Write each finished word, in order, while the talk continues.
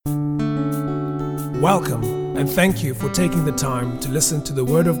Welcome and thank you for taking the time to listen to the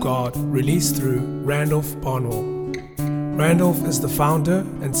Word of God released through Randolph Barnwell. Randolph is the founder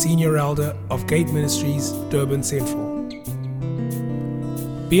and senior elder of Gate Ministries, Durban Central.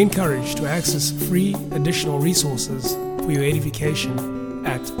 Be encouraged to access free additional resources for your edification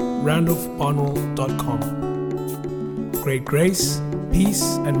at randolphbarnwell.com. Great grace,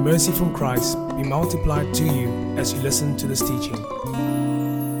 peace, and mercy from Christ be multiplied to you as you listen to this teaching.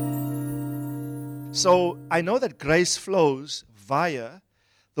 So I know that grace flows via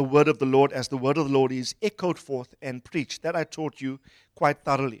the word of the Lord as the word of the Lord is echoed forth and preached. That I taught you quite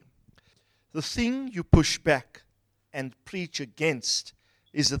thoroughly. The thing you push back and preach against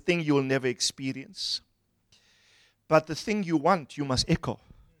is the thing you will never experience. But the thing you want, you must echo.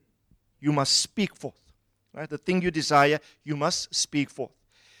 You must speak forth. Right? The thing you desire, you must speak forth.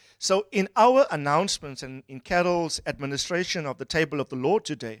 So in our announcements and in Carol's administration of the table of the Lord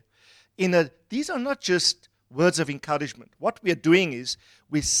today, these are not just words of encouragement. What we are doing is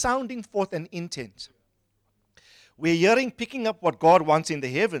we're sounding forth an intent. We're picking up what God wants in the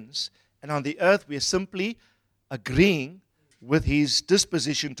heavens, and on the earth we're simply agreeing with His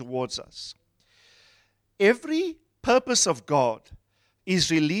disposition towards us. Every purpose of God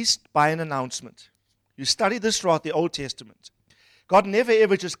is released by an announcement. You study this throughout the Old Testament. God never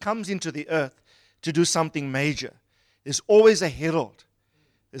ever just comes into the earth to do something major. There's always a herald.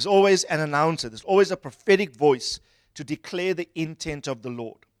 There's always an announcer. There's always a prophetic voice to declare the intent of the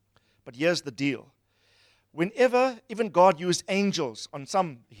Lord. But here's the deal. Whenever even God used angels on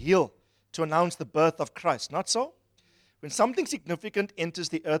some hill to announce the birth of Christ, not so? When something significant enters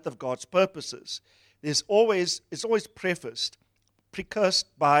the earth of God's purposes, it's always precursed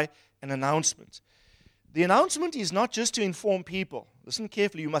by an announcement. The announcement is not just to inform people. Listen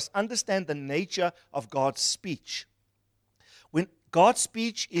carefully. You must understand the nature of God's speech. When God's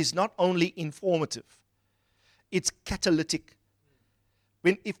speech is not only informative, it's catalytic.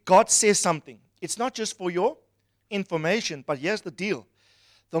 If God says something, it's not just for your information, but here's the deal.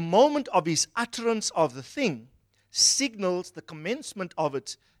 The moment of His utterance of the thing signals the commencement of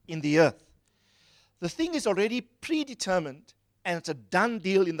it in the earth. The thing is already predetermined, and it's a done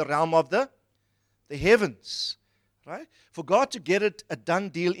deal in the realm of the heavens. Right? For God to get it a done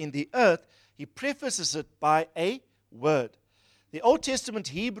deal in the earth, He prefaces it by a word. The Old Testament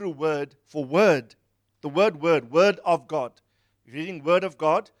Hebrew word for word, the word of God. You're reading word of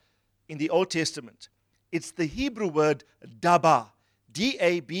God in the Old Testament. It's the Hebrew word dabar,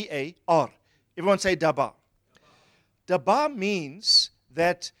 D-A-B-A-R. Everyone say dabar. Dabar means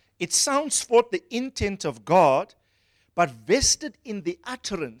that it sounds forth the intent of God, but vested in the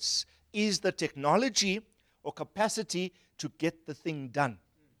utterance is the technology or capacity to get the thing done.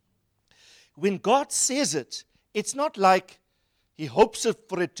 When God says it, it's not like He hopes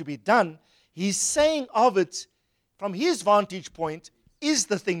for it to be done. He's saying of it, from His vantage point, is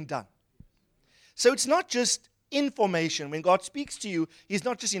the thing done? So it's not just information. When God speaks to you, He's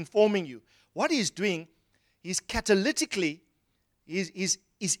not just informing you. What He's doing, He's catalytically, He's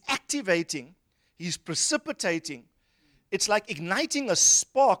activating, He's precipitating. It's like igniting a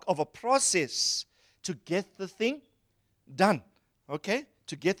spark of a process to get the thing done. Okay?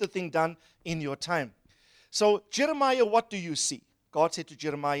 To get the thing done in your time. So, Jeremiah, what do you see? God said to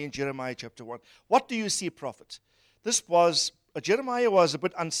Jeremiah in Jeremiah chapter 1, what do you see, prophet? Jeremiah was a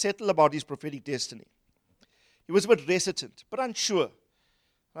bit unsettled about his prophetic destiny. He was a bit reticent, but unsure.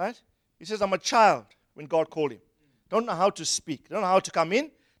 Right? He says, I'm a child when God called him. Don't know how to speak. Don't know how to come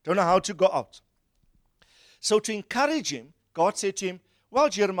in. Don't know how to go out. So to encourage him, God said to him, well,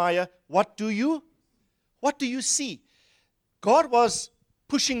 Jeremiah, what do you see? God was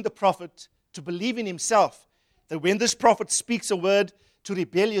pushing the prophet to believe in himself, that when this prophet speaks a word to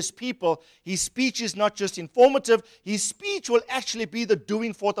rebellious people, his speech is not just informative, his speech will actually be the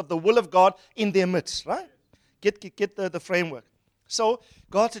doing forth of the will of God in their midst, right? Get the framework. So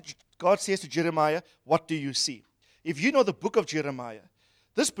God says to Jeremiah, what do you see? If you know the book of Jeremiah,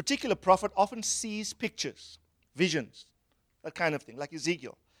 this particular prophet often sees pictures, visions, that kind of thing, like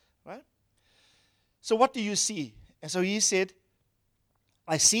Ezekiel, right? So what do you see? And so he said,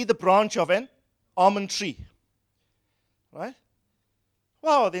 I see the branch of an almond tree. Right?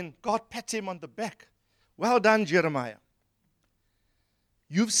 Wow, then God pats him on the back. Well done, Jeremiah.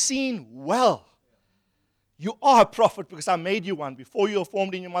 You've seen well. You are a prophet because I made you one. Before you were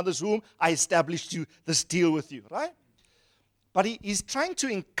formed in your mother's womb, I established this deal with you. Right? But he's trying to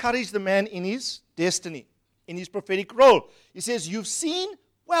encourage the man in his destiny, in his prophetic role. He says, you've seen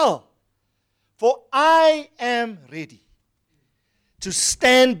well, for I am ready to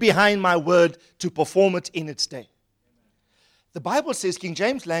stand behind my word to perform it in its day. The Bible says, King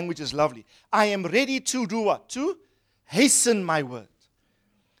James language is lovely. I am ready to do what? To hasten my word.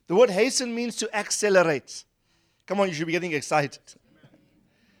 The word hasten means to accelerate. Come on, you should be getting excited.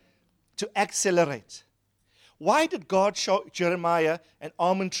 To accelerate. Why did God show Jeremiah an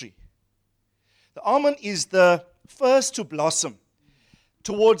almond tree? The almond is the first to blossom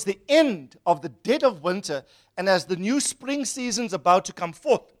towards the end of the dead of winter, and as the new spring season's about to come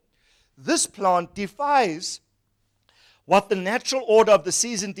forth. This plant defies what the natural order of the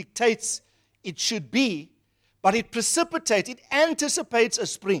season dictates it should be, but it precipitates, it anticipates a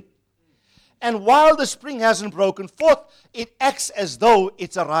spring. And while the spring hasn't broken forth, it acts as though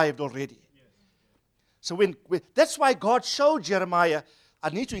it's arrived already. So that's why God showed Jeremiah, I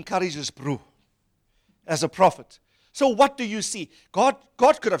need to encourage this bro as a prophet. So what do you see? God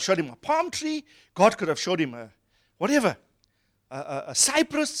could have showed him a palm tree. God could have showed him a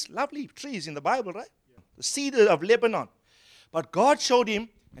cypress, lovely trees in the Bible, right? Yeah. The cedar of Lebanon. But God showed him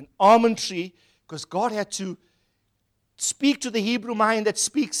an almond tree because God had to speak to the Hebrew mind that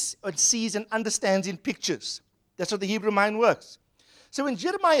speaks and sees and understands in pictures. That's how the Hebrew mind works. So when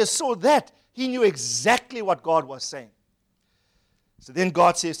Jeremiah saw that, he knew exactly what God was saying. So then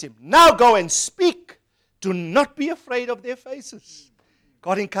God says to him, now go and speak. Do not be afraid of their faces.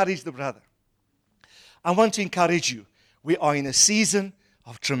 God encouraged the brother. I want to encourage you. We are in a season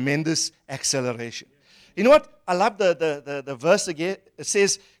of tremendous acceleration. You know what? I love the verse again. It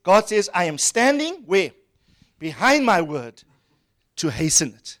says, God says, I am standing where? Behind my word to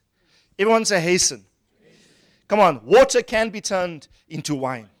hasten it. Everyone say hasten. Come on. Water can be turned into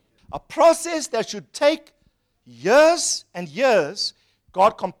wine. A process that should take years and years,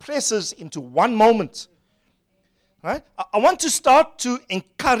 God compresses into one moment. Right? I want to start to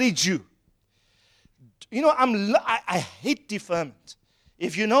encourage you. You know, I hate deferment.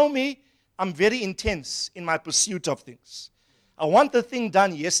 If you know me, I'm very intense in my pursuit of things. I want the thing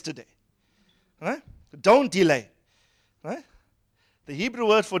done yesterday. Right? Don't delay. Right? The Hebrew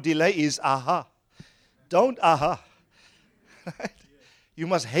word for delay is aha. Don't aha. Right? You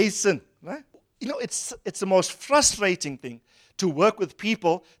must hasten. Right? You know, it's the most frustrating thing to work with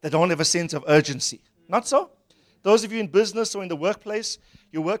people that don't have a sense of urgency. Not so? Those of you in business or in the workplace,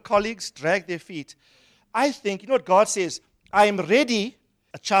 your work colleagues drag their feet. I think, you know what God says? I am ready.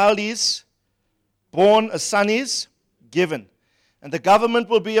 A child is born, a son is given. And the government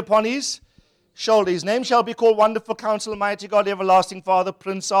will be upon his shoulder. His name shall be called Wonderful Counselor, Mighty God, Everlasting Father,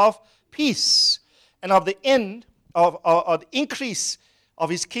 Prince of Peace. And of the end, of the increase of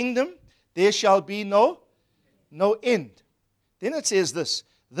his kingdom, there shall be no end. Then it says this,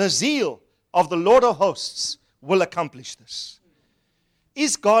 the zeal of the Lord of hosts will accomplish this.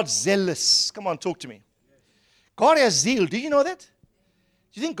 Is God zealous? Come on, talk to me. God has zeal. Do you know that?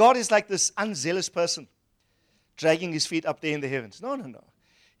 Do you think God is like this unzealous person dragging his feet up there in the heavens? No.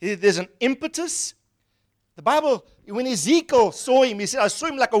 There's an impetus. The Bible, when Ezekiel saw him, he said, I saw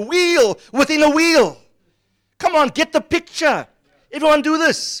him like a wheel within a wheel. Come on, get the picture. Everyone do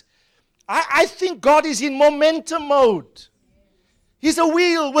this. I think God is in momentum mode. He's a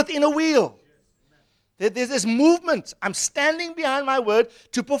wheel within a wheel. There's this movement. I'm standing behind my word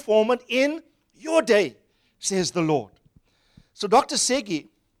to perform it in your day, says the Lord. So Dr. Segi,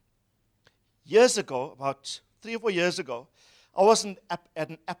 years ago, about 3 or 4 years ago, I was at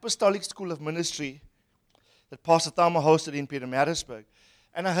an apostolic school of ministry that Pastor Thelma hosted in Pietermaritzburg,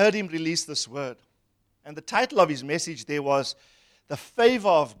 and I heard him release this word. And the title of his message there was, The Favor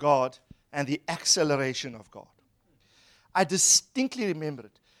of God and the Acceleration of God. I distinctly remember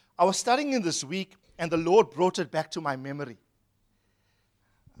it. I was studying in this week, and the Lord brought it back to my memory.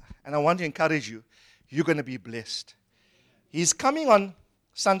 And I want to encourage you, you're going to be blessed. He's coming on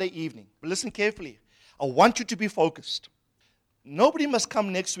Sunday evening. But listen carefully. I want you to be focused. Nobody must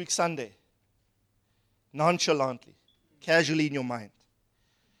come next week Sunday nonchalantly, casually in your mind.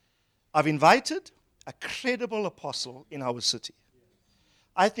 I've invited a credible apostle in our city.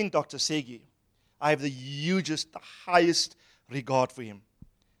 I think Dr. Segi, I have the highest regard for him.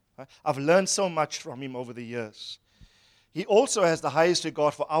 I've learned so much from him over the years. He also has the highest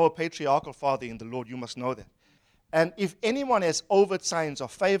regard for our patriarchal father in the Lord. You must know that. And if anyone has overt signs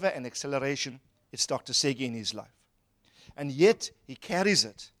of favor and acceleration, it's Dr. Segi in his life. And yet, he carries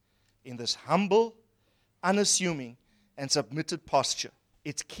it in this humble, unassuming, and submitted posture.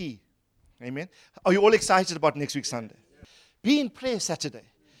 It's key. Amen? Are you all excited about next week Sunday? Be in prayer Saturday.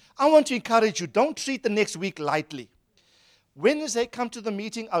 I want to encourage you, don't treat the next week lightly. Wednesday, come to the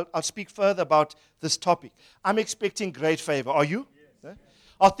meeting. I'll speak further about this topic. I'm expecting great favor. Are you? Yes.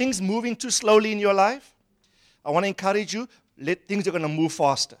 Are things moving too slowly in your life? I want to encourage you. Things are going to move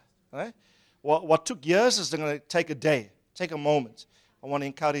faster. Right? What took years is going to take a day, take a moment. I want to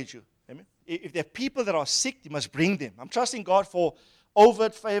encourage you. Amen. If there are people that are sick, you must bring them. I'm trusting God for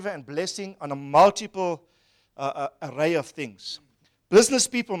overt favor and blessing on a multiple array of things. Business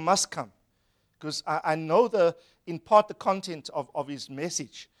people must come, because I know in part the content of his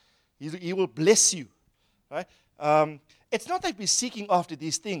message. He will bless you. Right? It's not that we're seeking after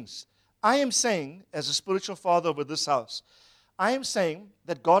these things. I am saying, as a spiritual father over this house, I am saying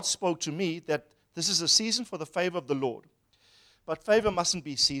that God spoke to me that this is a season for the favor of the Lord. But favor mustn't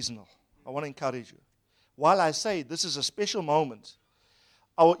be seasonal. I want to encourage you. While I say this is a special moment,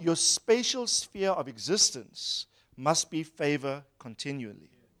 your spatial sphere of existence must be favor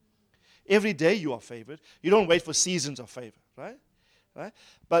continually. Every day you are favored. You don't wait for seasons of favor, right?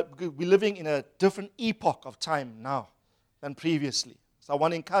 But we're living in a different epoch of time now than previously. So I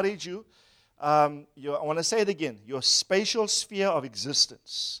want to encourage you. I want to say it again. Your spatial sphere of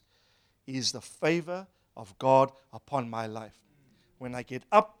existence is the favor of God upon my life. When I get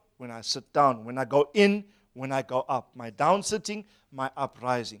up, when I sit down, when I go in, when I go up. My down sitting, my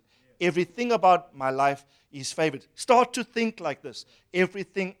uprising. Everything about my life is favored. Start to think like this.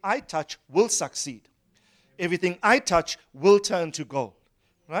 Everything I touch will succeed. Everything I touch will turn to gold.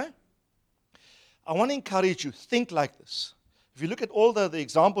 Right? I want to encourage you, think like this. If you look at all the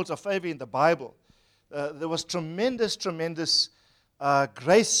examples of favor in the Bible, there was tremendous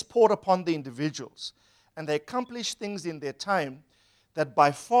grace poured upon the individuals. And they accomplished things in their time that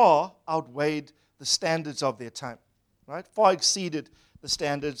by far outweighed the standards of their time. Right? Far exceeded the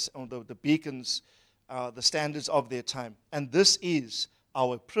standards, or the beacons, the standards of their time. And this is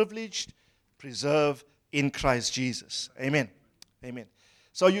our privileged preserve in Christ Jesus. Amen. Amen.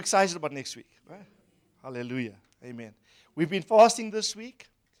 So are you excited about next week? Right? Hallelujah. Amen. We've been fasting this week.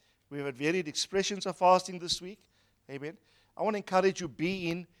 We've had varied expressions of fasting this week. Amen. I want to encourage you, be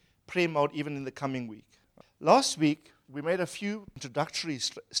in prayer mode even in the coming week. Last week, we made a few introductory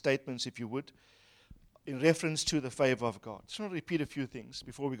statements, if you would, in reference to the favor of God. I just want to repeat a few things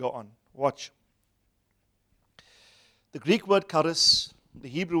before we go on. Watch. The Greek word charis, the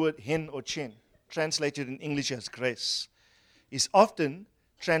Hebrew word hen or chen, translated in English as grace, is often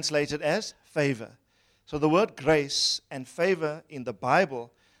translated as favor. So the word grace and favor in the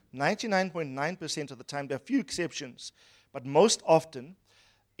Bible, 99.9% of the time, there are a few exceptions, but most often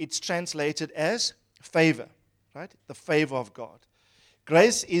it's translated as favor, right? The favor of God.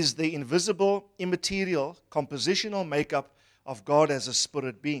 Grace is the invisible, immaterial, compositional makeup of God as a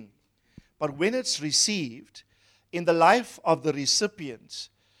spirit being. But when it's received, in the life of the recipient,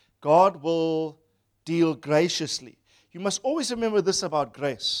 God will deal graciously. You must always remember this about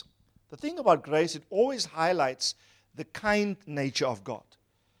grace. The thing about grace, it always highlights the kind nature of God.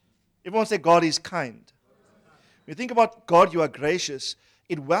 Everyone say God is kind. When you think about God, you are gracious.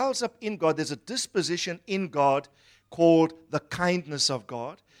 It wells up in God. There's a disposition in God called the kindness of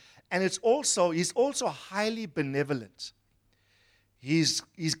God. And He's also highly benevolent. He's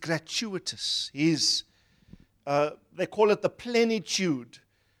gratuitous. They call it the plenitude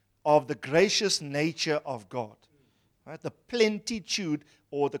of the gracious nature of God. Right? The plentitude,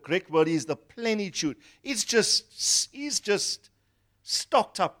 or the correct word is the plenitude. He's just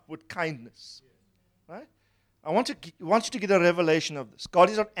stocked up with kindness. Right? I want you to get a revelation of this. God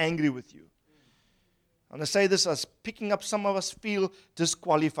is not angry with you. I'm going to say this as picking up, some of us feel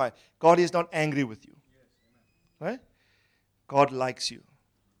disqualified. God is not angry with you. Right? God likes you.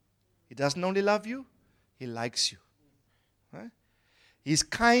 He doesn't only love you, He likes you. Right? He's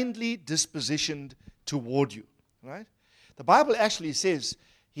kindly dispositioned toward you. Right? The Bible actually says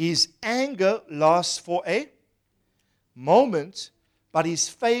His anger lasts for a moment, but His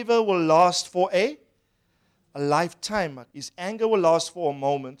favor will last for a lifetime. His anger will last for a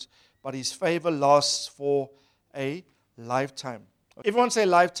moment, but His favor lasts for a lifetime. Everyone say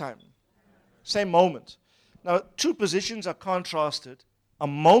lifetime. Say moment. Now, two positions are contrasted: a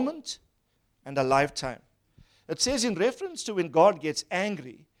moment and a lifetime. It says in reference to when God gets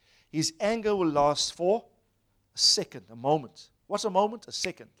angry, His anger will last for a second, a moment. What's a moment? A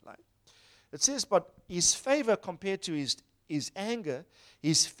second. Right? It says, but His favor compared to His anger,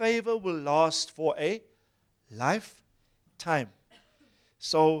 His favor will last for a lifetime.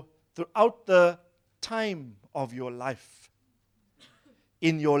 So throughout the time of your life,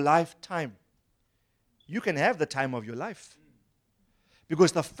 in your lifetime, you can have the time of your life.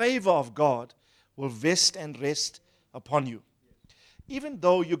 Because the favor of God will vest and rest upon you. Even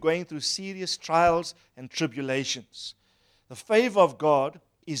though you're going through serious trials and tribulations, the favor of God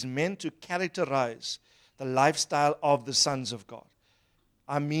is meant to characterize the lifestyle of the sons of God.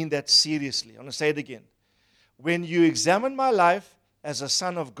 I mean that seriously. I'm going to say it again. When you examine my life as a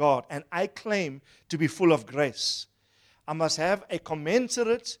son of God, and I claim to be full of grace, I must have a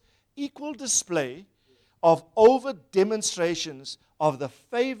commensurate, equal display of over demonstrations of the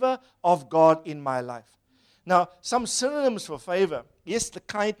favor of God in my life. Now, some synonyms for favor. Yes, the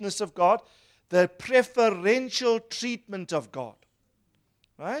kindness of God, the preferential treatment of God.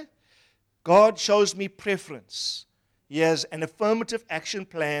 Right? God shows me preference. He has an affirmative action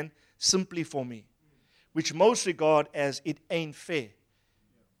plan simply for me, which most regard as it ain't fair.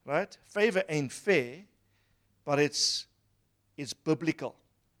 Right? Favor ain't fair, but it's biblical.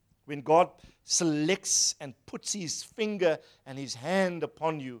 When God selects and puts his finger and his hand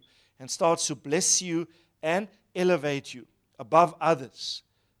upon you and starts to bless you and elevate you above others,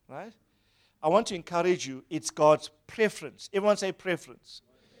 right? I want to encourage you, it's God's preference. Everyone say preference.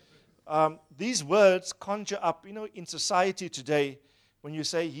 These words conjure up, in society today, when you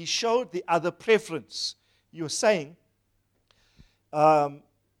say, he showed the other preference, you're saying,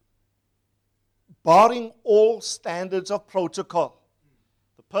 barring all standards of protocol,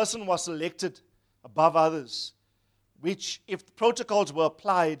 the person was selected above others, which, if the protocols were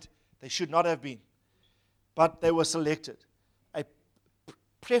applied, they should not have been. But they were selected. A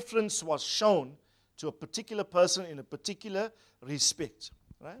preference was shown to a particular person in a particular respect.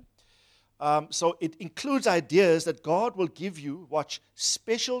 Right? So it includes ideas that God will give you,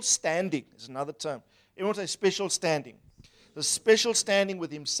 special standing is another term. Everyone say special standing. The special standing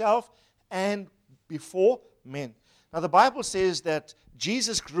with himself and before men. Now the Bible says that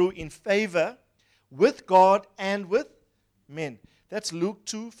Jesus grew in favor with God and with men. That's Luke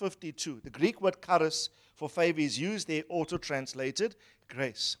 2:52. The Greek word charis for favor is used there, auto-translated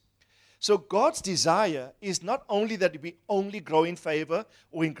grace. So God's desire is not only that we only grow in favor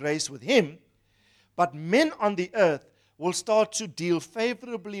or in grace with him, but men on the earth will start to deal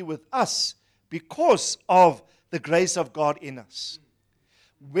favorably with us because of the grace of God in us.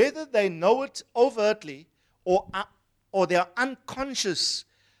 Whether they know it overtly or they are unconscious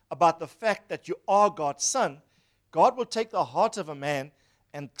about the fact that you are God's son, God will take the heart of a man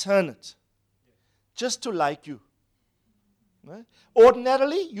and turn it just to like you. Right?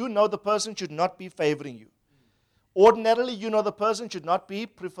 Ordinarily, you know the person should not be favoring you. Ordinarily, you know the person should not be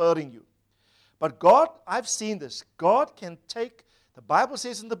preferring you. But God, I've seen this, God can take, the Bible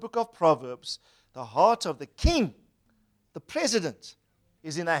says in the book of Proverbs, the heart of the king, the president,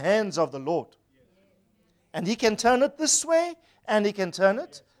 is in the hands of the Lord. And he can turn it this way, and he can turn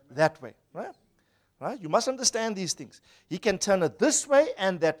it that way. Right? Right? You must understand these things. He can turn it this way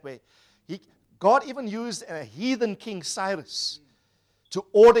and that way. God even used a heathen king, Cyrus, to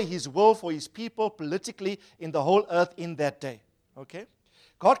order his will for his people politically in the whole earth in that day. Okay?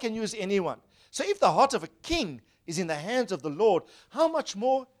 God can use anyone. So if the heart of a king is in the hands of the Lord, how much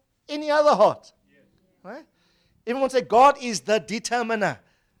more any other heart? Right? Everyone say, God is the determiner.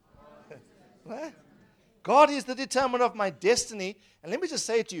 Right? God is the determiner of my destiny. And let me just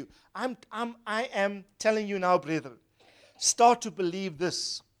say to you, I am telling you now, brethren, start to believe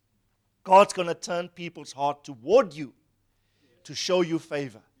this. God's going to turn people's heart toward you to show you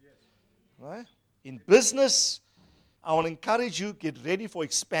favor. Right? In business, I want to encourage you, get ready for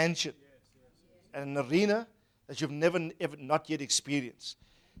expansion at an arena that you've not yet experienced.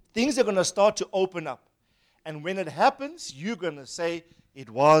 Things are going to start to open up. And when it happens, you're going to say, it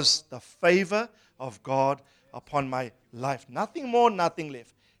was the favor of God upon my life. Nothing more, nothing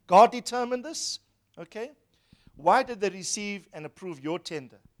less. God determined this. Okay? Why did they receive and approve your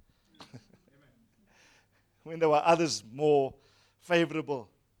tender? When there were others more favorable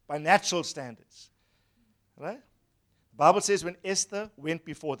by natural standards. Right? The Bible says when Esther went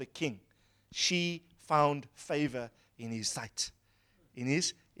before the king, she found favor in his sight, in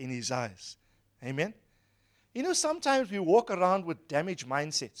his eyes. Amen? Sometimes we walk around with damaged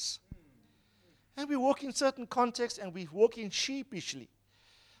mindsets. And we walk in certain contexts and we walk in sheepishly.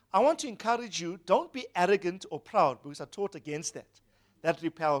 I want to encourage you, don't be arrogant or proud, because I taught against that. That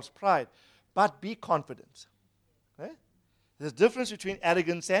repels pride. But be confident. Okay? There's a difference between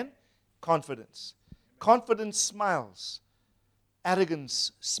arrogance and confidence. Confidence smiles.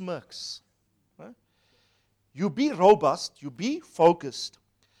 Arrogance smirks. Okay? You be robust. You be focused.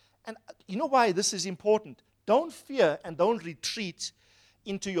 And you know why this is important? Don't fear and don't retreat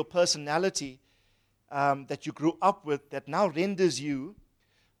into your personality that you grew up with that now renders you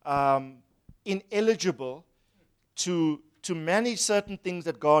ineligible to manage certain things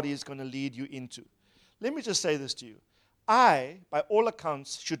that God is going to lead you into. Let me just say this to you. I, by all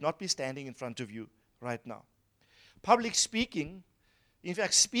accounts, should not be standing in front of you right now. Public speaking, in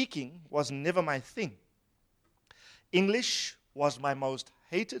fact, speaking was never my thing. English was my most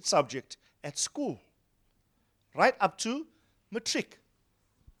hated subject at school, right up to matric.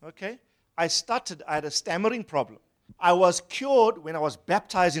 Okay? I had a stammering problem. I was cured when I was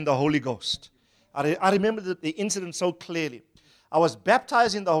baptized in the Holy Ghost. I remember the incident so clearly. I was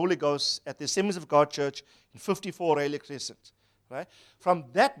baptized in the Holy Ghost at the Assemblies of God Church in 54 Rayleigh Crescent. Right? From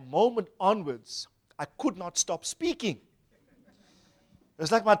that moment onwards, I could not stop speaking. It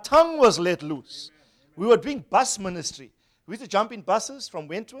was like my tongue was let loose. We were doing bus ministry. We used to jump in buses from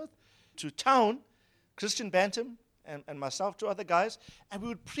Wentworth to town, Christian Bantam and myself, two other guys, and we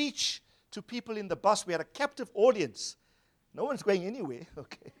would preach to people in the bus. We had a captive audience. No one's going anywhere,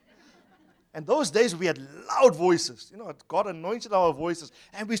 okay? And those days we had loud voices. God anointed our voices,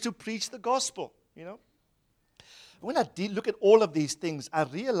 and we used to preach the gospel, When I look at all of these things, I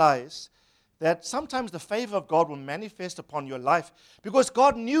realize that sometimes the favor of God will manifest upon your life because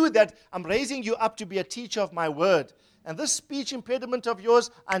God knew that I'm raising you up to be a teacher of my word. And this speech impediment of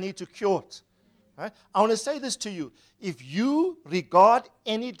yours, I need to cure it. Right? I want to say this to you. If you regard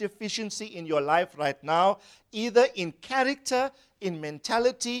any deficiency in your life right now, either in character, in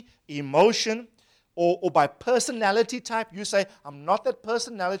mentality, emotion, or by personality type, you say, I'm not that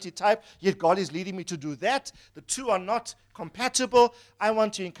personality type, yet God is leading me to do that. The two are not compatible. I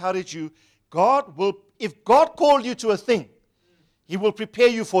want to encourage you. If God called you to a thing, He will prepare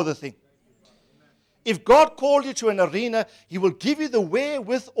you for the thing. If God called you to an arena, He will give you the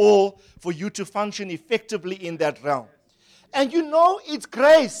wherewithal for you to function effectively in that realm. And it's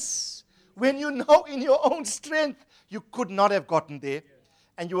grace. When you know in your own strength, you could not have gotten there,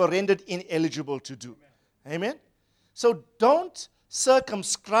 and you were rendered ineligible to do. Amen? So don't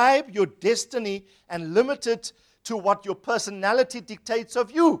circumscribe your destiny and limit it to what your personality dictates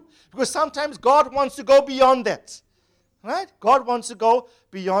of you. Because sometimes God wants to go beyond that. Right? God wants to go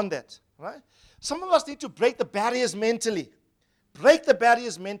beyond that. Right? Some of us need to break the barriers mentally. Break the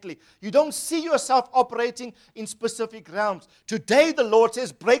barriers mentally. You don't see yourself operating in specific realms. Today the Lord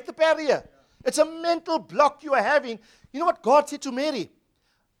says, break the barrier. It's a mental block you are having. You know what God said to Mary?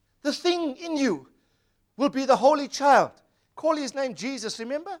 The thing in you will be the Holy Child. Call His name Jesus,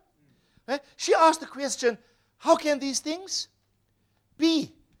 remember? Right? She asked the question, how can these things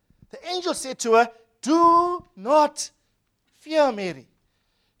be? The angel said to her, do not fear, Mary.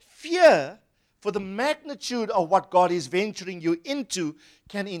 Fear, for the magnitude of what God is venturing you into,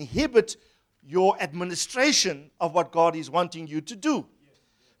 can inhibit your administration of what God is wanting you to do.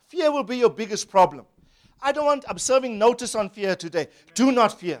 Fear will be your biggest problem. I'm serving notice on fear today. Do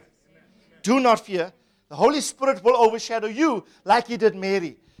not fear. Do not fear. The Holy Spirit will overshadow you like He did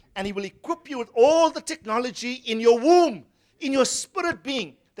Mary. And He will equip you with all the technology in your womb, in your spirit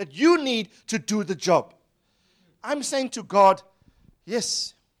being, that you need to do the job. I'm saying to God,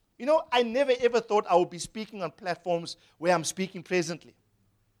 yes. I never ever thought I would be speaking on platforms where I'm speaking presently.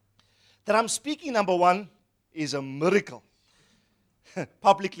 That I'm speaking, number one, is a miracle.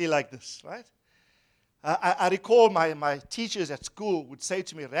 Publicly like this, right? I recall my teachers at school would say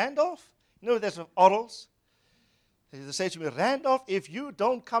to me, Randolph, there's orals. They would say to me, Randolph, if you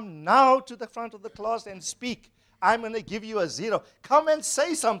don't come now to the front of the class and speak, I'm going to give you a 0. Come and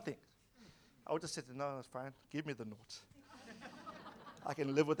say something. I would have said, no, that's fine. Give me the notes. I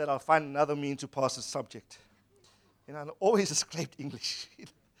can live with that. I'll find another means to pass the subject. I always scraped English.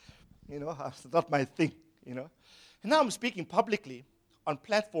 It's not my thing, And now I'm speaking publicly on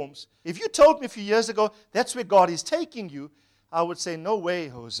platforms. If you told me a few years ago that's where God is taking you, I would say, no way,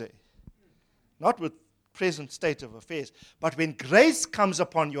 Jose. Not with present state of affairs. But when grace comes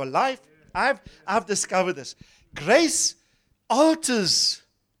upon your life, I've discovered this. Grace alters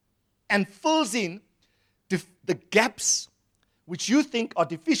and fills in the gaps which you think are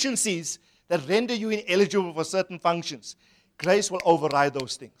deficiencies that render you ineligible for certain functions. Grace will override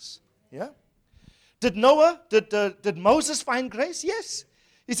those things. Yeah? Did Moses find grace? Yes.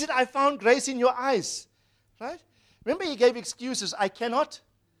 He said, I found grace in your eyes. Right? Remember, he gave excuses. I cannot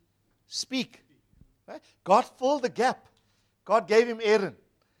speak. Right? God filled the gap. God gave him Aaron.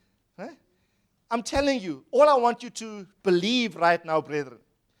 Right? I'm telling you, all I want you to believe right now, brethren,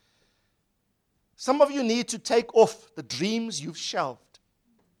 some of you need to take off the dreams you've shelved.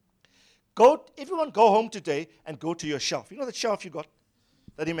 Everyone go home today and go to your shelf. You know that shelf you got?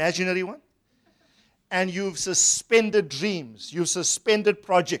 That imaginary one? And you've suspended dreams. You've suspended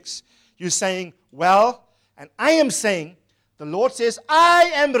projects. You're saying, well, and I am saying, the Lord says,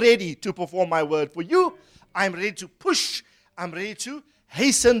 I am ready to perform my word for you. I'm ready to push. I'm ready to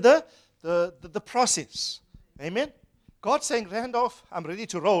hasten the process. Amen? God's saying, Randolph, I'm ready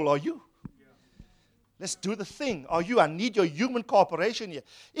to roll. Are you? Let's do the thing. Are you? I need your human cooperation here.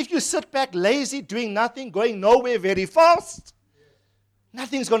 If you sit back lazy, doing nothing, going nowhere very fast,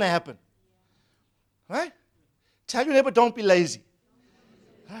 nothing's going to happen. Right? Tell your neighbor, don't be lazy.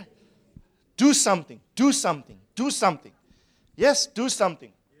 Right? Do something. Do something. Do something. Yes, do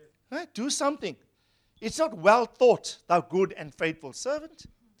something. Right? Do something. It's not well thought, thou good and faithful servant.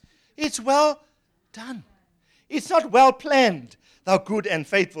 It's well done. It's not well planned, thou good and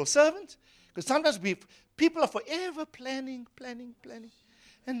faithful servant. Because sometimes people are forever planning,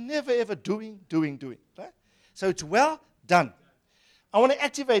 and never ever doing. Right? So it's well done. I want to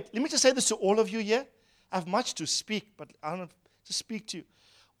activate, let me just say this to all of you here. I have much to speak, but I want to speak to you.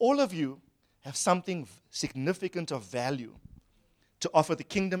 All of you have something significant of value to offer the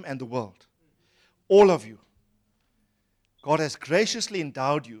kingdom and the world. All of you. God has graciously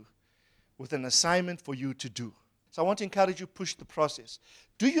endowed you with an assignment for you to do. So I want to encourage you, push the process.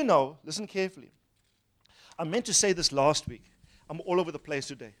 Do you know, listen carefully. I meant to say this last week. I'm all over the place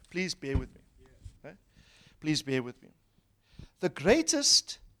today. Please bear with me. Right? Please bear with me. The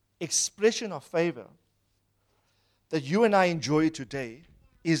greatest expression of favor that you and I enjoy today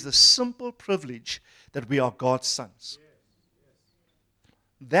is the simple privilege that we are God's sons.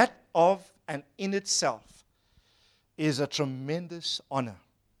 That of and in itself is a tremendous honor.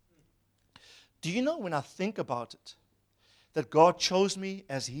 Do you know, when I think about it, that God chose me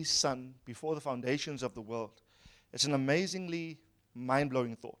as His son before the foundations of the world? It's an amazingly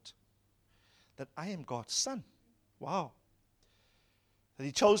mind-blowing thought. That I am God's son. Wow. That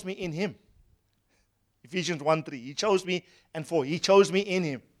He chose me in Him. Ephesians 1:3. He chose me, and 4. He chose me in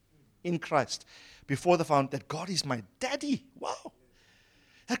Him, in Christ, before the foundation. That God is my daddy. Wow.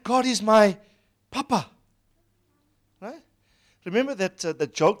 That God is my papa. Right? Remember that the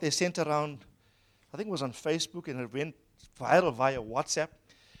joke they sent around, I think it was on Facebook, and it went viral via WhatsApp.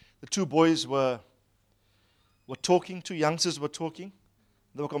 The two boys were talking, two youngsters were talking.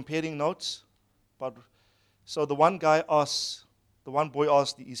 They were comparing notes. So the one boy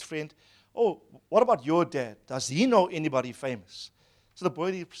asked his friend, "Oh, what about your dad? Does he know anybody famous?" So the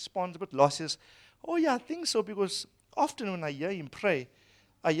boy responds a bit lost, says, "Oh yeah, I think so, because often when I hear him pray,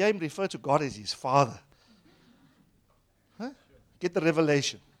 I hear him refer to God as his father." Huh? Get the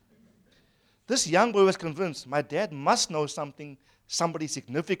revelation. This young boy was convinced, my dad must know somebody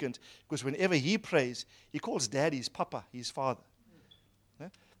significant, because whenever he prays, he calls dad his papa, his father. Huh?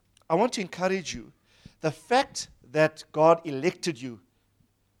 I want to encourage you, the fact that God elected you,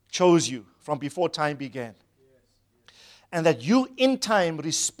 chose you from before time began, and that you in time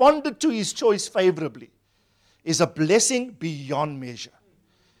responded to His choice favorably, is a blessing beyond measure.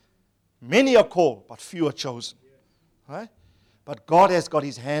 Many are called, but few are chosen. Right? But God has got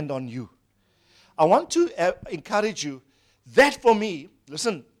His hand on you. I want to encourage you, that for me,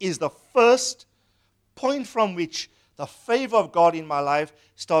 listen, is the first point from which the favor of God in my life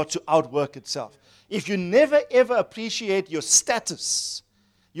starts to outwork itself. If you never ever appreciate your status,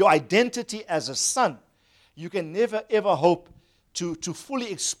 your identity as a son, you can never ever hope to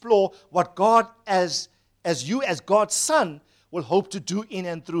fully explore what God as you as God's son will hope to do in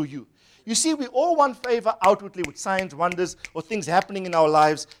and through you. You see, we all want favor outwardly with signs, wonders, or things happening in our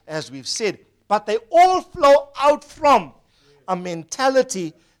lives, as we've said. But they all flow out from a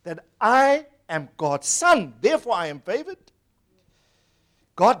mentality that I am God's son, therefore I am favored.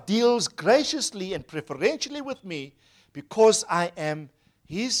 God deals graciously and preferentially with me because I am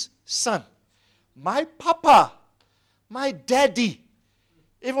His son. My papa, my daddy.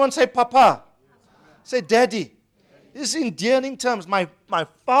 Everyone say papa. Say daddy. This is endearing terms. My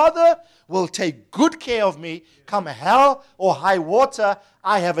father will take good care of me. Come hell or high water,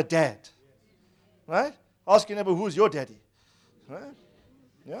 I have a dad. Right? Ask your neighbor, who's your daddy? Right?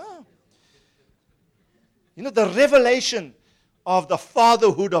 Yeah. You know, the revelation of the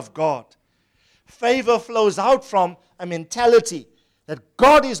fatherhood of God. Favor flows out from a mentality that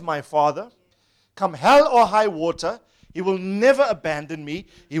God is my father. Come hell or high water, He will never abandon me.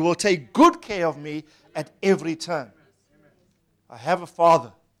 He will take good care of me at every turn. I have a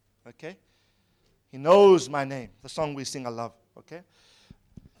father. Okay? He knows my name. The song we sing, I love. Okay?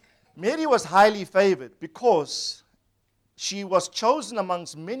 Mary was highly favored because she was chosen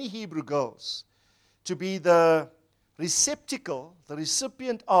amongst many Hebrew girls to be the receptacle, the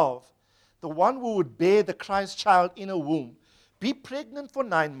recipient of, the one who would bear the Christ child in her womb, be pregnant for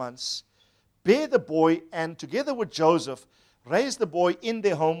 9 months, bear the boy, and together with Joseph, raise the boy in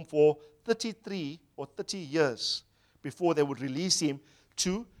their home for 33 or 30 years before they would release him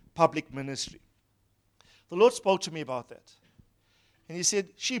to public ministry. The Lord spoke to me about that. And He said,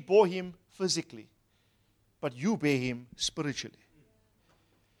 she bore him physically, but you bear him spiritually.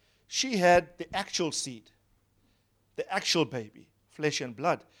 She had the actual seed, the actual baby, flesh and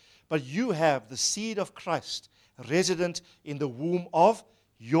blood. But you have the seed of Christ resident in the womb of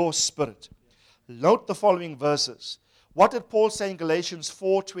your spirit. Note the following verses. What did Paul say in Galatians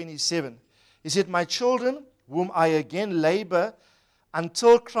 4:27? He said, my children, whom I again labor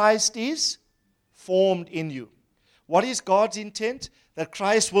until Christ is formed in you. What is God's intent? That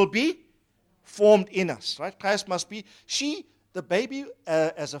Christ will be formed in us, right? Christ must be. The baby,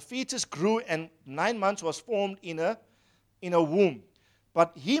 as a fetus, grew and 9 months was formed in a womb.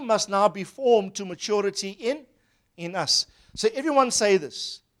 But he must now be formed to maturity in us. So everyone say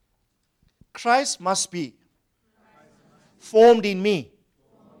this. Christ must be formed in me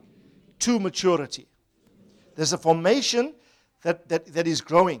to maturity. There's a formation that is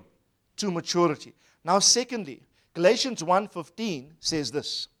growing to maturity. Now, secondly, Galatians 1:15 says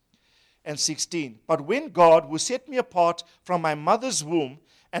this, and 16. But when God, who set me apart from my mother's womb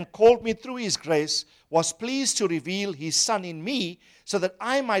and called me through his grace, was pleased to reveal his Son in me so that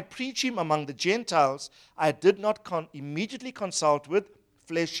I might preach him among the Gentiles, I did not immediately consult with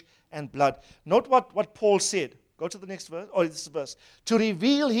flesh and blood. Note what Paul said. Go to the next verse. Oh, this verse. To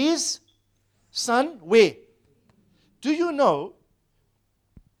reveal his Son where? Do you know,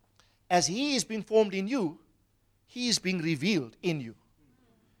 as he is being formed in you, he is being revealed in you.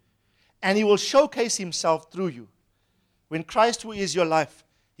 And he will showcase himself through you. When Christ, who is your life,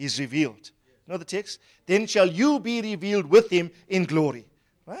 is revealed. You know the text? Then shall you be revealed with him in glory.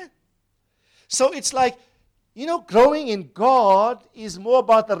 Right? So it's like, growing in God is more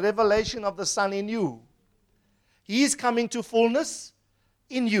about the revelation of the Son in you. He is coming to fullness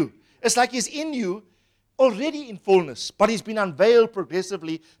in you. It's like he's in you already in fullness, but he's been unveiled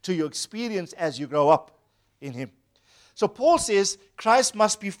progressively to your experience as you grow up in him. So Paul says Christ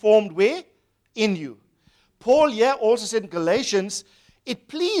must be formed where? In you. Paul here also said in Galatians, it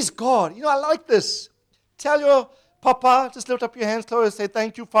pleased God. I like this. Tell your papa, just lift up your hands, close, and say,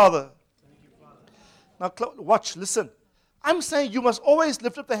 thank you, Father. Thank you, Father. Now, watch, listen. I'm saying you must always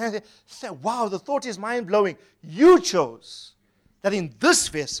lift up the hands and say, wow, the thought is mind-blowing. You chose that in this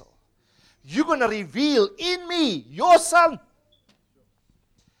vessel, you're going to reveal in me your Son.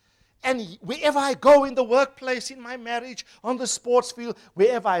 And wherever I go, in the workplace, in my marriage, on the sports field,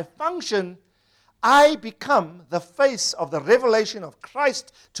 wherever I function, I become the face of the revelation of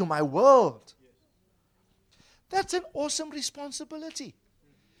Christ to my world. That's an awesome responsibility.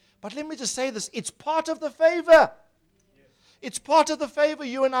 But let me just say this, it's part of the favor. It's part of the favor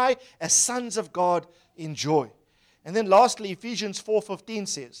you and I, as sons of God, enjoy. And then lastly, Ephesians 4:15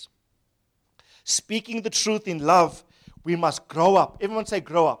 says, speaking the truth in love, we must grow up. Everyone say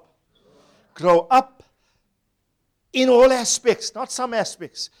grow up. Grow up in all aspects, not some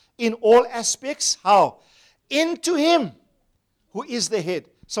aspects. In all aspects, how? Into him who is the head.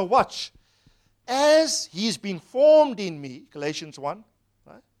 So watch. As he's been formed in me, Galatians 1,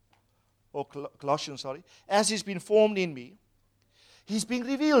 right? Or Colossians, sorry. As he's been formed in me, he's being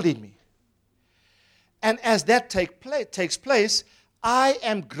revealed in me. And as that takes place, I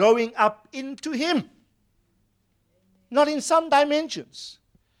am growing up into him. Not in some dimensions,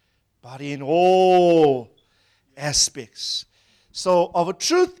 but in all aspects. So of a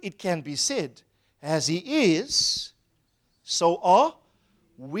truth it can be said, as he is, so are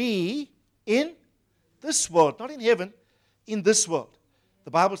we in this world. Not in heaven, in this world.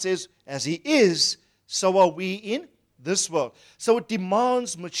 The Bible says, as he is, so are we in this world. So it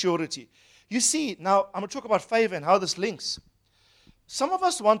demands maturity. You see, now I'm going to talk about favor and how this links. Some of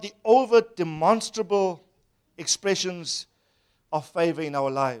us want the over-demonstrable expressions of favor in our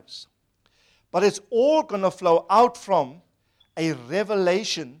lives. But it's all going to flow out from a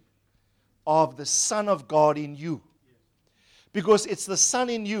revelation of the Son of God in you. Because it's the Son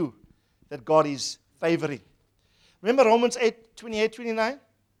in you that God is favoring. Remember Romans 8:28-29?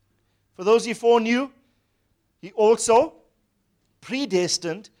 For those he foreknew, he also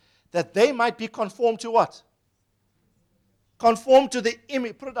predestined that they might be conformed to what? Conformed to the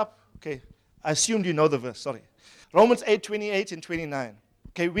image. Put it up. Okay. I assumed you know the verse. Sorry. Romans 8:28 and 29.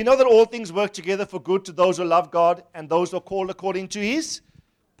 Okay, we know that all things work together for good to those who love God and those who are called according to his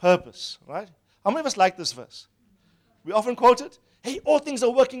purpose. Right? How many of us like this verse? We often quote it. Hey, all things are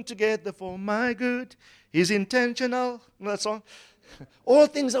working together for my good. He's intentional. You know that song? All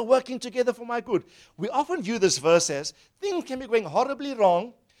things are working together for my good. We often view this verse as things can be going horribly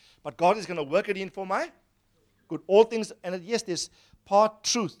wrong, but God is going to work it in for my good. All things, and yes, there's part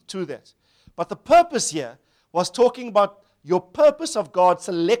truth to that. But the purpose here was talking about your purpose of God's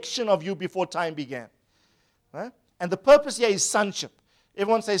selection of you before time began. Right? And the purpose here is sonship.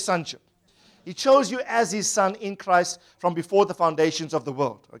 Everyone say sonship. He chose you as his son in Christ from before the foundations of the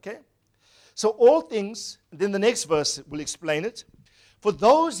world. Okay? So all things, then the next verse will explain it. For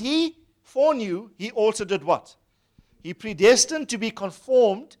those he foreknew, he also did what? He predestined to be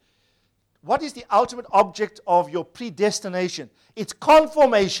conformed. What is the ultimate object of your predestination? It's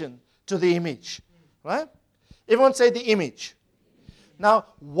conformation to the image. Right? Everyone say the image. Now,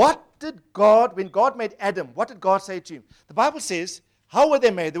 what did God, when God made Adam, what did God say to him? The Bible says, how were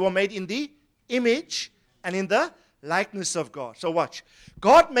they made? They were made in the image and in the likeness of God. So watch.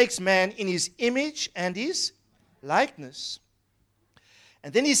 God makes man in his image and his likeness.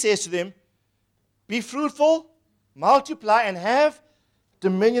 And then he says to them, be fruitful, multiply, and have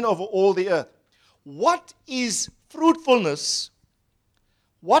dominion over all the earth. What is fruitfulness?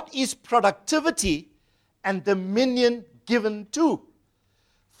 What is productivity and dominion given to?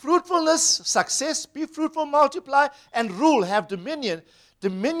 Fruitfulness, success, be fruitful, multiply, and rule, have dominion.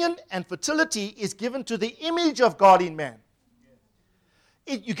 Dominion and fertility is given to the image of God in man.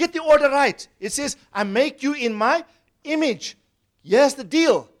 You get the order right. It says, I make you in my image. Here's the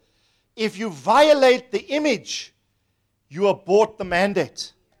deal. If you violate the image, you abort the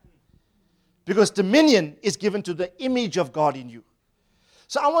mandate. Because dominion is given to the image of God in you.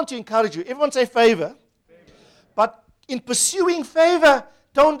 So I want to encourage you. Everyone say favor. But in pursuing favor,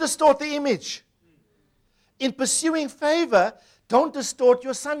 don't distort the image. In pursuing favor, don't distort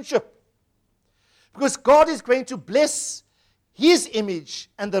your sonship. Because God is going to bless His image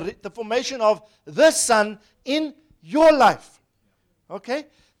and the formation of the Son in your life. Okay?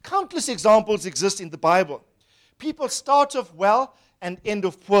 Countless examples exist in the Bible. People start off well and end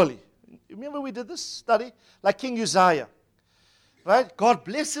off poorly. Remember we did this study? Like King Uzziah. Right? God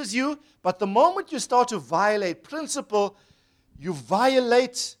blesses you, but the moment you start to violate principle, you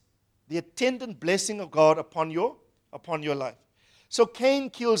violate the attendant blessing of God upon your life. So Cain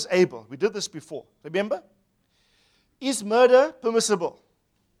kills Abel. We did this before. Remember? Is murder permissible?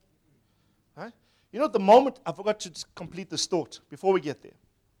 Right? You know, the moment, I forgot to complete this thought before we get there.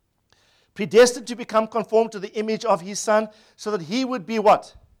 Predestined to become conformed to the image of his Son, so that he would be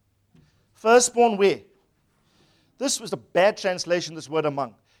what? Firstborn where? This was a bad translation, this word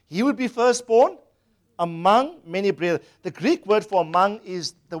among. He would be firstborn among many brethren. The Greek word for among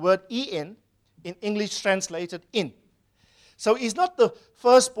is the word en, in English translated in. So he's not the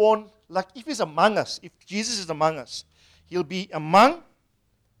firstborn, like if he's among us, if Jesus is among us, he'll be among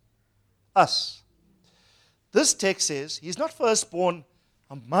us. This text says he's not firstborn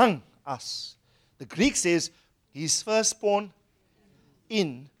among us. The Greek says he's firstborn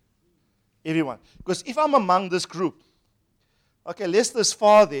in everyone. Because if I'm among this group, okay, Leicester's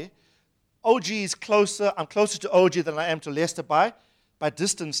far there, OG is closer, I'm closer to OG than I am to Leicester by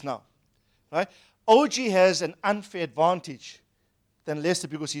distance now. Right? OG has an unfair advantage than Leicester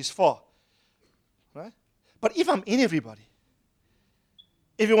because he's far. Right? But if I'm in everybody,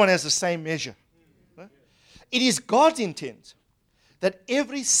 everyone has the same measure. Right? It is God's intent that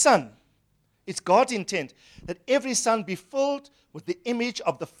every son, it's God's intent that every son be filled with the image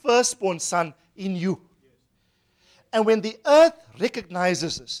of the firstborn son in you. And when the earth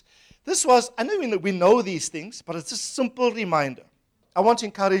recognizes this was, I know we know these things, but it's a simple reminder. I want to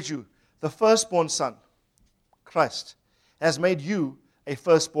encourage you, the firstborn son, Christ, has made you a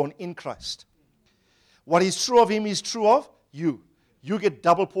firstborn in Christ. What is true of him is true of you. You get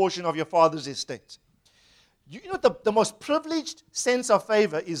double portion of your father's estate. You know, the most privileged sense of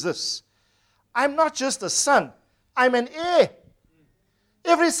favor is this. I'm not just a son, I'm an heir.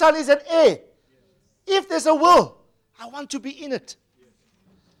 Every son is an heir. If there's a will, I want to be in it.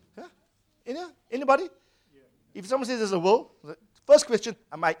 Yeah? Anybody? If someone says there's a will, first question,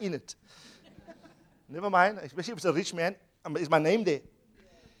 am I in it? Never mind, especially if it's a rich man, is my name there?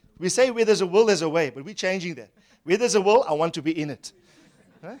 We say where there's a will, there's a way, but we're changing that. Where there's a will, I want to be in it.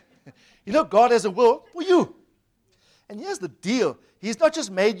 Right? You know, God has a will for you. And here's the deal. He's not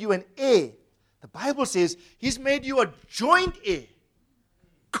just made you an heir. The Bible says He's made you a joint heir,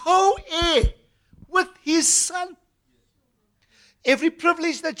 co-heir with His Son. Every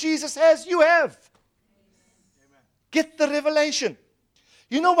privilege that Jesus has, you have. Get the revelation.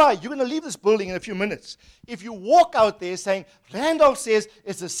 You know why? You're going to leave this building in a few minutes. If you walk out there saying, Randolph says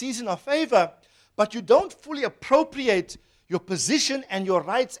it's a season of favor, but you don't fully appropriate your position and your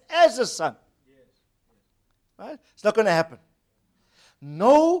rights as a son. Right? It's not going to happen.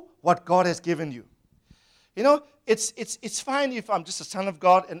 Know what God has given you. You know, it's fine if I'm just a son of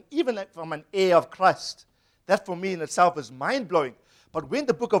God, and even if I'm an heir of Christ. That for me in itself is mind-blowing. But when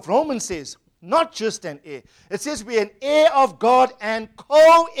the book of Romans says, not just an heir, it says we're an heir of God and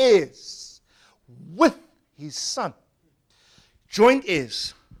co-heirs with His Son. Joint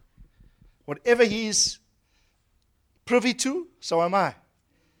heirs. Whatever He's privy to, so am I.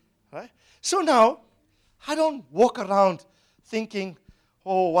 Right? So now, I don't walk around thinking,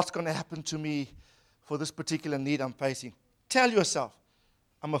 oh, what's going to happen to me for this particular need I'm facing. Tell yourself,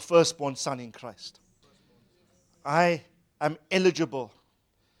 I'm a firstborn son in Christ. I am eligible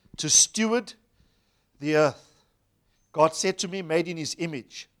to steward the earth God said to me, made in his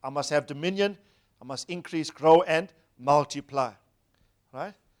image, I must have dominion, I must increase, grow, and multiply.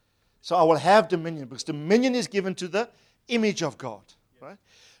 Right? So I will have dominion, because dominion is given to the image of God. Right?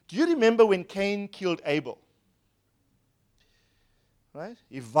 Do you remember when Cain killed Abel? Right?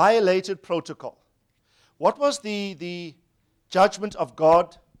 He violated protocol. What was the judgment of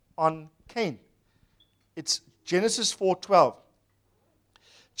God on Cain? It's Genesis 4:12.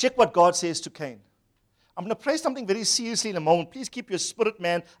 Check what God says to Cain. I'm going to pray something very seriously in a moment. Please keep your spirit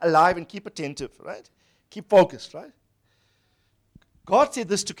man alive and keep attentive, right? Keep focused, right? God said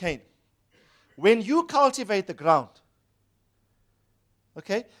this to Cain. When you cultivate the ground,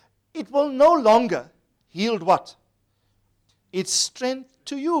 okay, it will no longer yield what? Its strength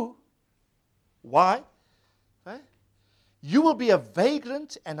to you. Why? Right? You will be a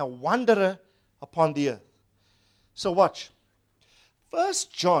vagrant and a wanderer upon the earth. So watch. 1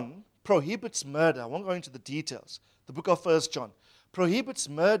 John prohibits murder. I won't go into the details. The book of 1 John prohibits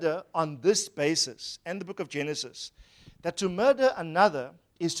murder on this basis, and the book of Genesis, that to murder another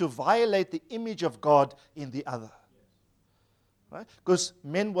is to violate the image of God in the other. Right? Because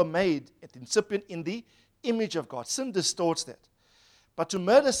men were made at incipient in the image of God. Sin distorts that. But to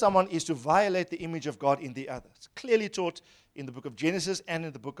murder someone is to violate the image of God in the other. It's clearly taught in the book of Genesis and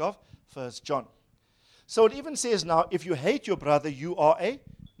in the book of 1 John. So it even says now, if you hate your brother, you are a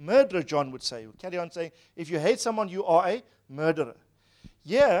murderer, John would say. We'll carry on saying, if you hate someone, you are a murderer.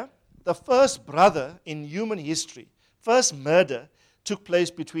 Yeah, the first brother in human history, first murder took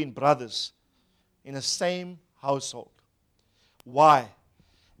place between brothers in the same household. Why?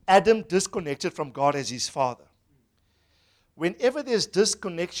 Adam disconnected from God as his father. Whenever there's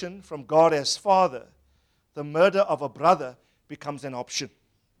disconnection from God as father, the murder of a brother becomes an option.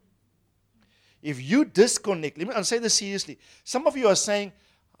 If you disconnect, I'll say this seriously. Some of you are saying,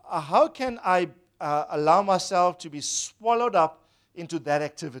 how can I allow myself to be swallowed up into that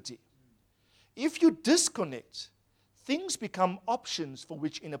activity? If you disconnect, things become options for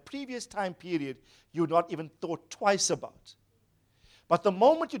which in a previous time period you not even thought twice about. But the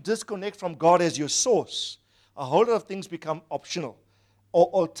moment you disconnect from God as your source, a whole lot of things become optional or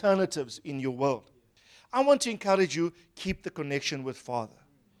alternatives in your world. I want to encourage you, keep the connection with Father.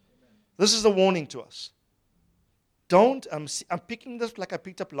 This is a warning to us. I'm picking this like I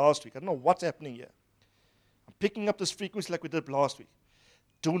picked up last week. I don't know what's happening here. I'm picking up this frequency like we did last week.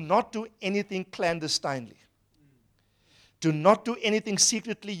 Do not do anything clandestinely. Do not do anything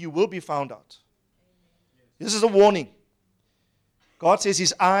secretly. You will be found out. This is a warning. God says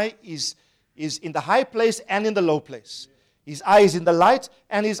his eye is in the high place and in the low place. His eye is in the light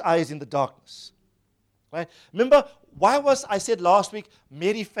and his eye is in the darkness. Right? Remember, why was, I said last week,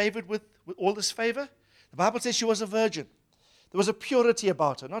 Mary favored with all this favor? The Bible says she was a virgin. There was a purity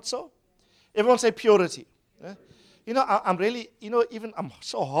about her, not so? Everyone say purity. Yeah? I'm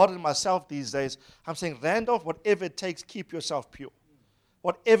so hard on myself these days. I'm saying, Randolph, whatever it takes, keep yourself pure.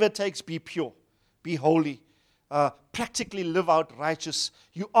 Whatever it takes, be pure. Be holy. Practically live out righteous.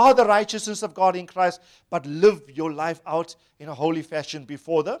 You are the righteousness of God in Christ, but live your life out in a holy fashion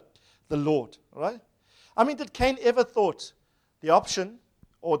before the Lord. All right? I mean, did Cain ever thought the option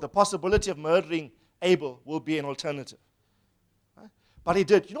or the possibility of murdering Abel will be an alternative? Right? But he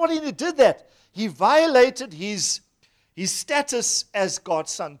did. You know what? He did that. He violated his status as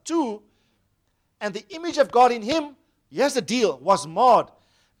God's son too, and the image of God in him, here's the deal, was marred.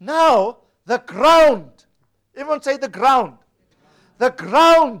 Now, the ground, everyone say the ground. The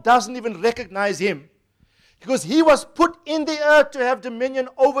ground doesn't even recognize him because he was put in the earth to have dominion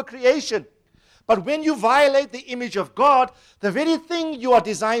over creation. But when you violate the image of God, the very thing you are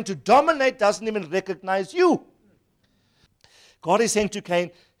designed to dominate doesn't even recognize you. God is saying to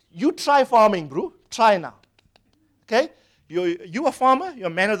Cain, you try farming, bro. Try now. Okay? You're a farmer. You're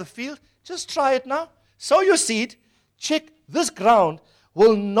a man of the field. Just try it now. Sow your seed. Check this ground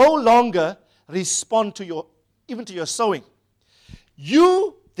will no longer respond to your sowing.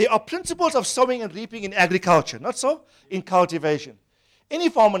 There are principles of sowing and reaping in agriculture, not so in cultivation. Any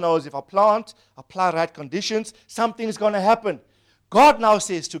farmer knows if I plant, apply right conditions, something's going to happen. God now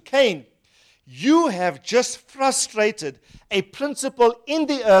says to Cain, you have just frustrated a principle in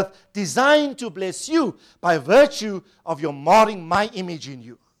the earth designed to bless you by virtue of your marring my image in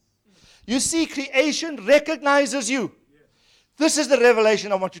you. You see, creation recognizes you. This is the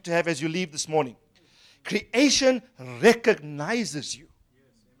revelation I want you to have as you leave this morning. Creation recognizes you.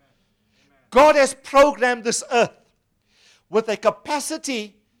 God has programmed this earth with a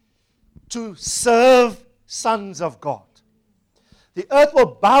capacity to serve sons of God. The earth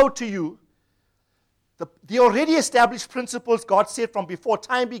will bow to you. The already established principles God set from before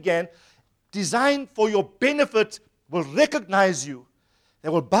time began, designed for your benefit, will recognize you, they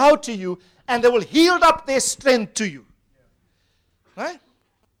will bow to you, and they will yield up their strength to you. Right?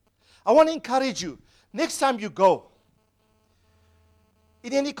 I want to encourage you, next time you go,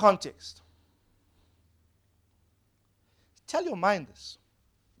 in any context, tell your mind this.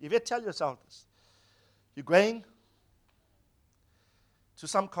 You ever tell yourself this? You're going to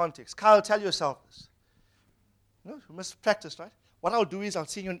some context. Kyle, tell yourself this. You must practice, right? What I'll do is I'll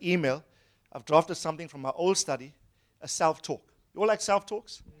send you an email. I've drafted something from my old study, a self-talk. You all like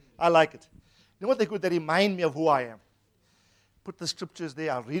self-talks? I like it. You know what they're good? They remind me of who I am. Put the scriptures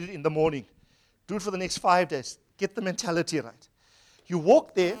there. I'll read it in the morning. Do it for the next 5 days. Get the mentality right. You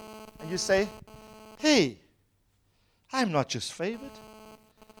walk there and you say, hey, I'm not just favored.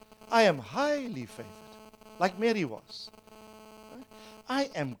 I am highly favored, like Mary was. I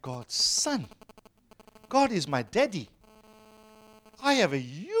am God's son. God is my daddy. I have a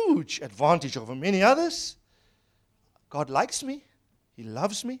huge advantage over many others. God likes me. He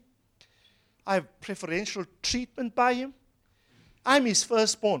loves me. I have preferential treatment by him. I'm his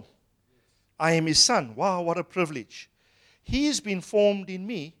firstborn. I am his son. Wow, what a privilege. He has been formed in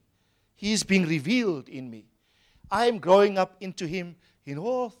me. He is being revealed in me. I am growing up into him in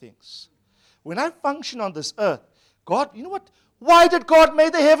all things. When I function on this earth, God, you know what? Why did God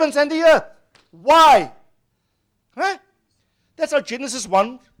make the heavens and the earth? Why? Huh? That's how Genesis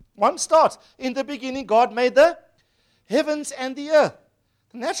 1 starts. In the beginning, God made the heavens and the earth.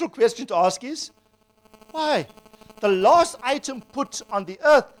 The natural question to ask is, why? The last item put on the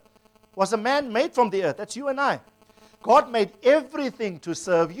earth was a man made from the earth. That's you and I. God made everything to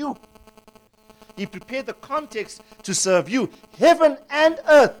serve you. He prepared the context to serve you. Heaven and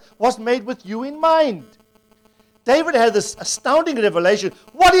earth was made with you in mind. David had this astounding revelation.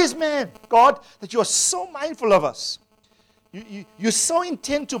 What is man, God, that you are so mindful of us? You're so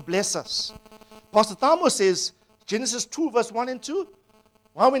intent to bless us. Pastor Thamo says, Genesis 2, verse 1 and 2,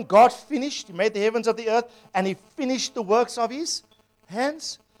 well, when God finished, he made the heavens of the earth, and he finished the works of his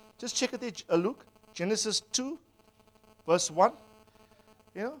hands. Just check it there, Luke. Genesis 2, verse 1.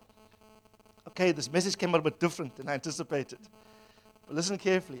 You know? Okay, this message came out a bit different than I anticipated. But listen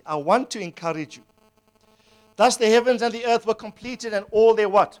carefully. I want to encourage you. Thus the heavens and the earth were completed, and all their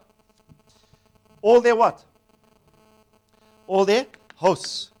what? All their what? All their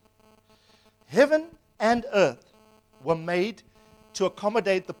hosts. Heaven and earth were made to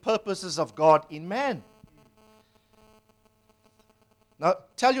accommodate the purposes of God in man. Now,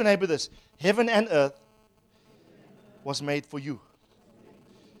 tell your neighbor this. Heaven and earth was made for you.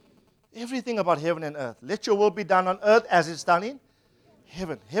 Everything about heaven and earth. Let your will be done on earth as it's done in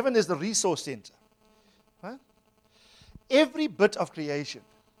heaven. Heaven is the resource center. Right? Every bit of creation.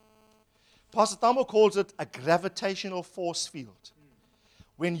 Pastor Thamo calls it a gravitational force field.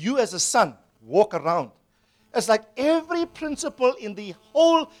 When you as a son walk around, it's like every principle in the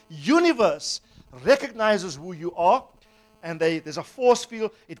whole universe recognizes who you are, and there's a force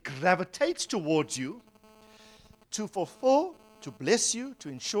field. It gravitates towards you to fulfill, to bless you, to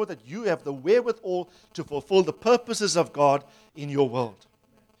ensure that you have the wherewithal to fulfill the purposes of God in your world.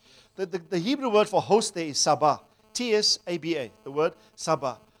 The Hebrew word for host there is sabah, T-S-A-B-A, the word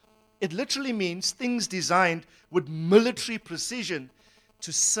sabah. It literally means things designed with military precision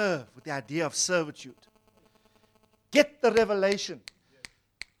to serve, with the idea of servitude. Get the revelation.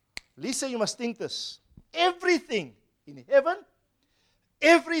 Lisa, you must think this. Everything in heaven,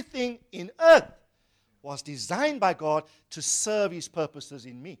 everything in earth was designed by God to serve his purposes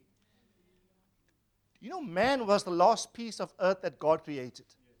in me. You know, man was the last piece of earth that God created.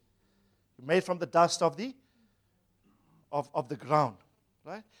 Made from the dust of the ground.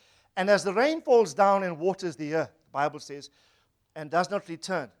 Right? And as the rain falls down and waters the earth, the Bible says, and does not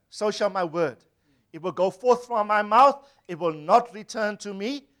return, so shall my word. It will go forth from my mouth. It will not return to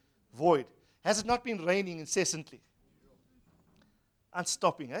me void. Has it not been raining incessantly?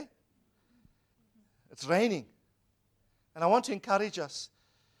 Unstopping, eh? It's raining. And I want to encourage us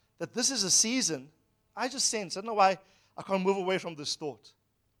that this is a season, I just sense, I don't know why I can't move away from this thought.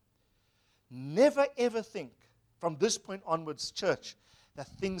 Never ever think from this point onwards, church, that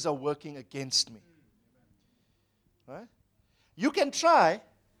things are working against me. Right? You can try,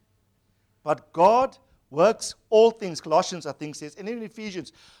 but God works all things, Colossians I think says, and even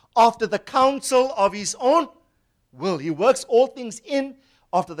Ephesians, after the counsel of his own will. He works all things in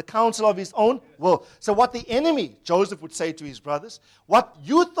after the counsel of his own will. So what the enemy, Joseph would say to his brothers, what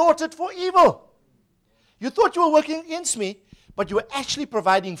you thought it for evil. You thought you were working against me, but you were actually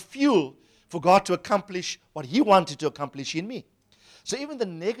providing fuel for God to accomplish what he wanted to accomplish in me. So even the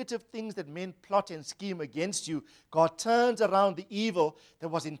negative things that men plot and scheme against you, God turns around the evil that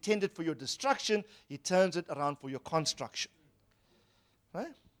was intended for your destruction. He turns it around for your construction.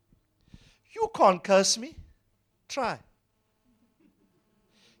 Right? You can't curse me. Try.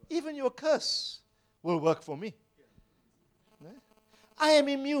 Even your curse will work for me. Right? I am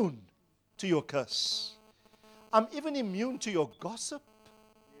immune to your curse. I'm even immune to your gossip.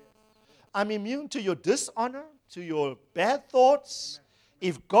 I'm immune to your dishonor, to your bad thoughts.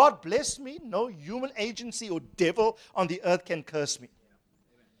 If God bless me, no human agency or devil on the earth can curse me.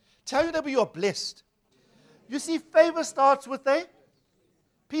 Tell your neighbor you are blessed. You see, favor starts with a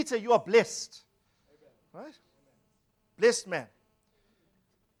Peter, you are blessed. Right? Blessed man.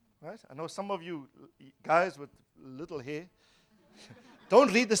 Right? I know some of you guys with little hair.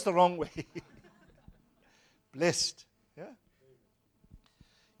 Don't read this the wrong way. Blessed. Yeah?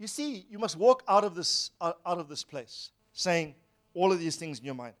 You see, you must walk out of this place saying all of these things in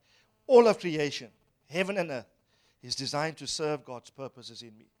your mind. All of creation, heaven and earth, is designed to serve God's purposes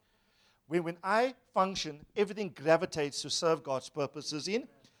in me. When I function, everything gravitates to serve God's purposes in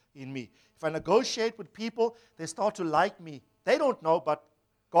me. If I negotiate with people, they start to like me. They don't know, but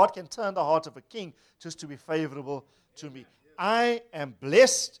God can turn the heart of a king just to be favorable to me. I am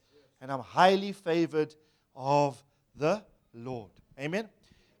blessed and I'm highly favored of the Lord. Amen.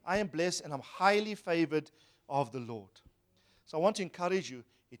 I am blessed and I'm highly favored of the Lord. So I want to encourage you,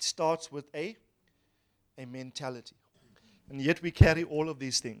 it starts with a mentality. And yet we carry all of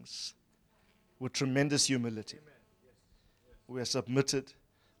these things with tremendous humility. We are submitted.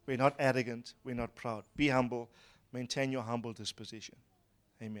 We're not arrogant. We're not proud. Be humble. Maintain your humble disposition.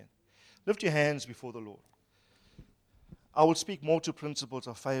 Amen. Lift your hands before the Lord. I will speak more to principles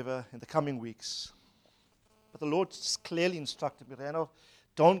of favor in the coming weeks. But the Lord clearly instructed me, Randolph,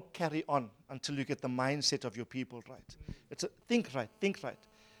 don't carry on until you get the mindset of your people right. Think right.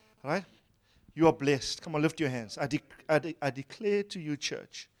 Right? You are blessed. Come on, lift your hands. I declare to you,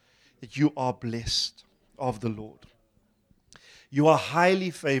 church, that you are blessed of the Lord. You are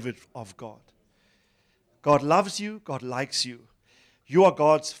highly favored of God. God loves you. God likes you. You are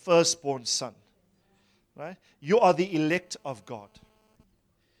God's firstborn son. Right? You are the elect of God.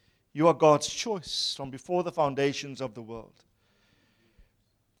 You are God's choice from before the foundations of the world.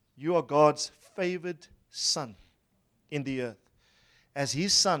 You are God's favored son in the earth. As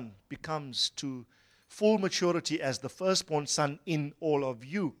his son becomes to full maturity as the firstborn son in all of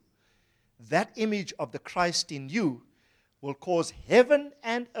you, that image of the Christ in you will cause heaven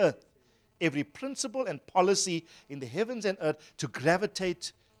and earth, every principle and policy in the heavens and earth, to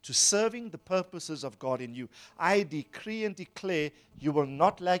gravitate to serving the purposes of God in you. I decree and declare you will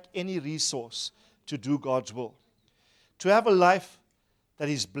not lack any resource to do God's will. To have a life that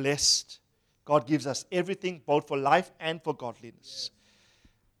is blessed, God gives us everything, both for life and for godliness.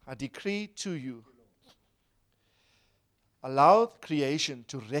 I decree to you, allow creation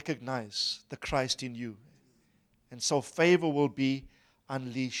to recognize the Christ in you. And so favor will be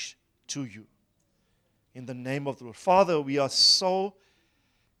unleashed to you. In the name of the Lord. Father, we are so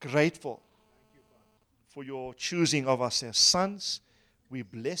grateful for your choosing of us as sons. We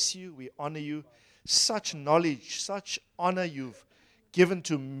bless you. We honor you. Such knowledge, such honor you've given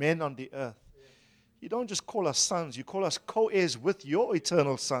to men on the earth. You don't just call us sons. You call us co-heirs with your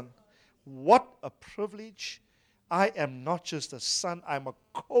eternal Son. What a privilege. I am not just a son. I'm a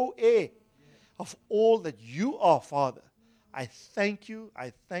co-heir of all that you are, Father. I thank you.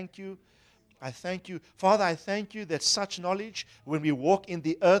 I thank you. I thank you. Father, I thank you that such knowledge, when we walk in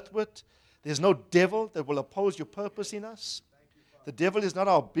the earth with, there's no devil that will oppose your purpose in us. The devil is not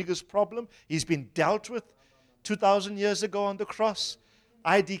our biggest problem. He's been dealt with 2,000 years ago on the cross.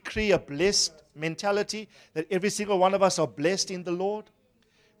 I decree a blessed mentality that every single one of us are blessed in the Lord.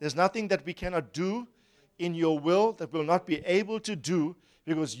 There's nothing that we cannot do in your will that we'll not be able to do,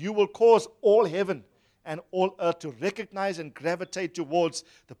 because you will cause all heaven and all earth to recognize and gravitate towards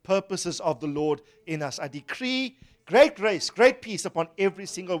the purposes of the Lord in us. I decree great grace, great peace upon every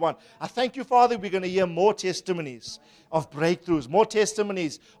single one. I thank you, Father, we're going to hear more testimonies of breakthroughs, more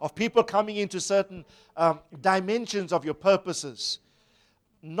testimonies of people coming into certain dimensions of your purposes.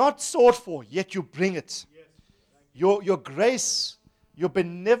 Not sought for, yet you bring it. Your grace, your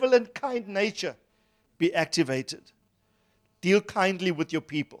benevolent, kind nature be activated. Deal kindly with your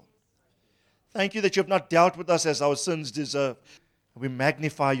people. Thank you that you have not dealt with us as our sins deserve. We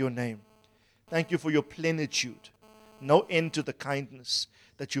magnify your name. Thank you for your plenitude. No end to the kindness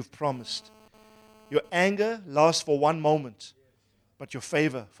that you've promised. Your anger lasts for one moment, but your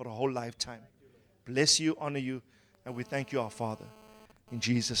favor for a whole lifetime. Bless you, honor you, and we thank you, our Father. In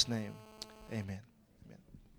Jesus' name, amen.